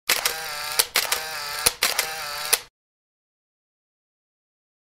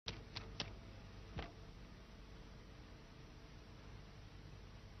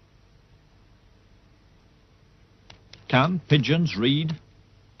Can pigeons read?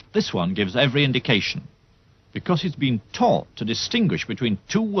 This one gives every indication, because he's been taught to distinguish between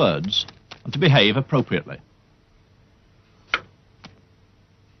two words and to behave appropriately.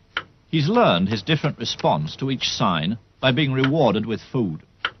 He's learned his different response to each sign by being rewarded with food.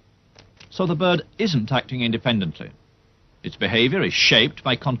 So the bird isn't acting independently. Its behavior is shaped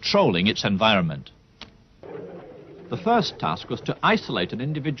by controlling its environment. The first task was to isolate an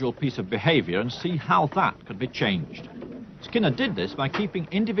individual piece of behavior and see how that could be changed. Skinner did this by keeping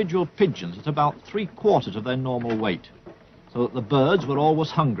individual pigeons at about 3/4 of their normal weight, so that the birds were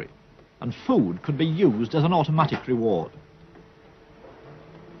always hungry, and food could be used as an automatic reward.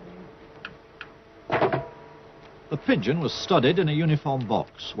 The pigeon was studied in a uniform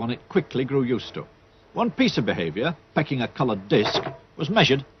box, one it quickly grew used to. One piece of behavior, pecking a coloured disc, was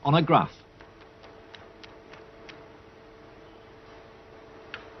measured on a graph.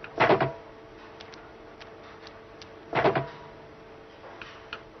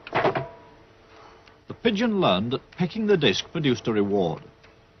 The pigeon learned that pecking the disc produced a reward.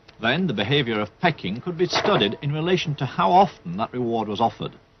 Then the behavior of pecking could be studied in relation to how often that reward was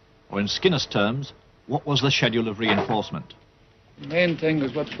offered, or in Skinner's terms, what was the schedule of reinforcement. The main thing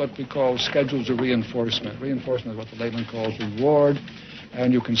is what we call schedules of reinforcement. Reinforcement is what the layman calls reward,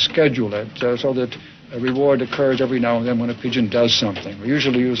 and you can schedule it so that a reward occurs every now and then when a pigeon does something. We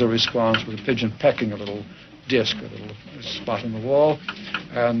usually use a response with a pigeon pecking a little disc, a little spot in the wall,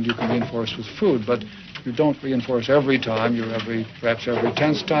 and you can reinforce with food, but you don't reinforce every time. Perhaps every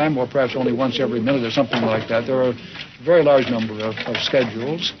 10th time, or perhaps only once every minute or something like that. There are a very large number of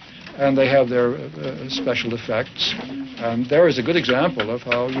schedules, and they have their special effects. And there is a good example of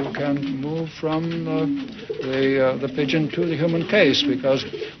how you can move from the pigeon to the human case, because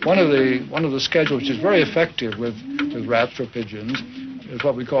one of the schedules which is very effective with rats or pigeons is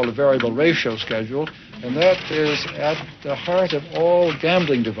what we call the variable ratio schedule, and that is at the heart of all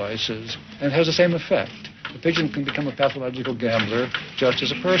gambling devices, and has the same effect. The pigeon can become a pathological gambler just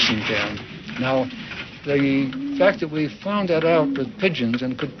as a person can. Now, the fact that we found that out with pigeons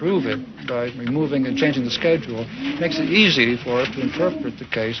and could prove it by removing and changing the schedule makes it easy for us to interpret the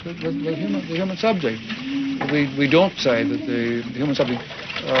case with the human subject. We don't say that the human subject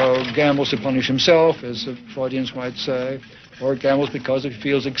gambles to punish himself, as the Freudians might say, or gambles because he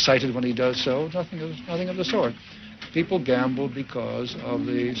feels excited when he does so. Nothing of the sort. People gamble because of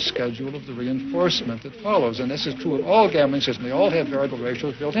the schedule of the reinforcement that follows, and this is true of all gambling systems. They all have variable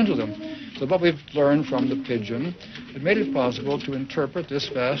ratios built into them. So what we've learned from the pigeon, it made it possible to interpret this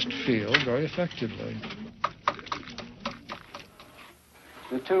vast field very effectively.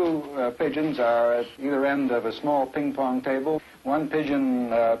 The two pigeons are at either end of a small ping-pong table. One pigeon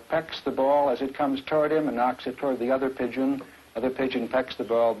pecks the ball as it comes toward him and knocks it toward the other pigeon. Other pigeon pecks the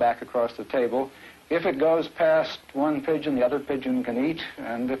ball back across the table. If it goes past one pigeon, the other pigeon can eat,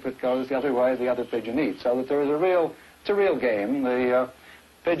 and if it goes the other way, the other pigeon eats. So that there is it's a real game. The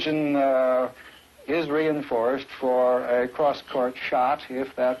pigeon is reinforced for a cross-court shot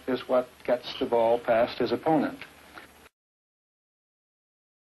if that is what gets the ball past his opponent.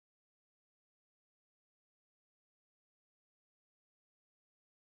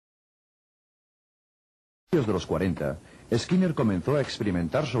 A principios de los 40, Skinner comenzó a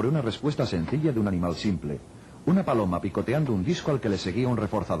experimentar sobre una respuesta sencilla de un animal simple, una paloma picoteando un disco al que le seguía un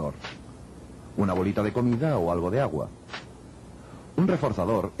reforzador, una bolita de comida o algo de agua. Un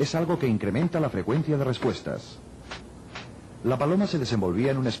reforzador es algo que incrementa la frecuencia de respuestas. La paloma se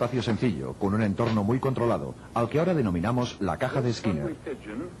desenvolvía en un espacio sencillo, con un entorno muy controlado, al que ahora denominamos la caja de Skinner.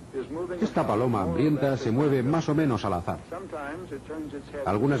 Esta paloma hambrienta se mueve más o menos al azar.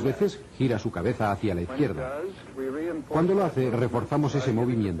 Algunas veces gira su cabeza hacia la izquierda. Cuando lo hace, reforzamos ese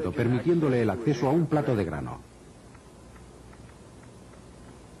movimiento, permitiéndole el acceso a un plato de grano.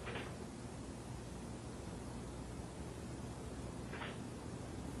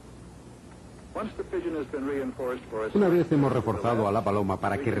 Una vez hemos reforzado a la paloma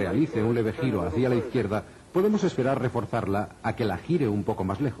para que realice un leve giro hacia la izquierda, podemos esperar reforzarla a que la gire un poco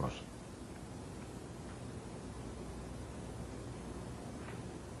más lejos.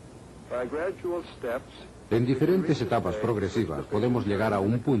 En diferentes etapas progresivas podemos llegar a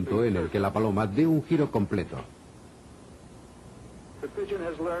un punto en el que la paloma dé un giro completo.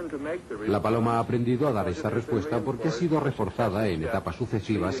 La paloma ha aprendido a dar esta respuesta porque ha sido reforzada en etapas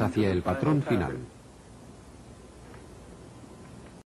sucesivas hacia el patrón final.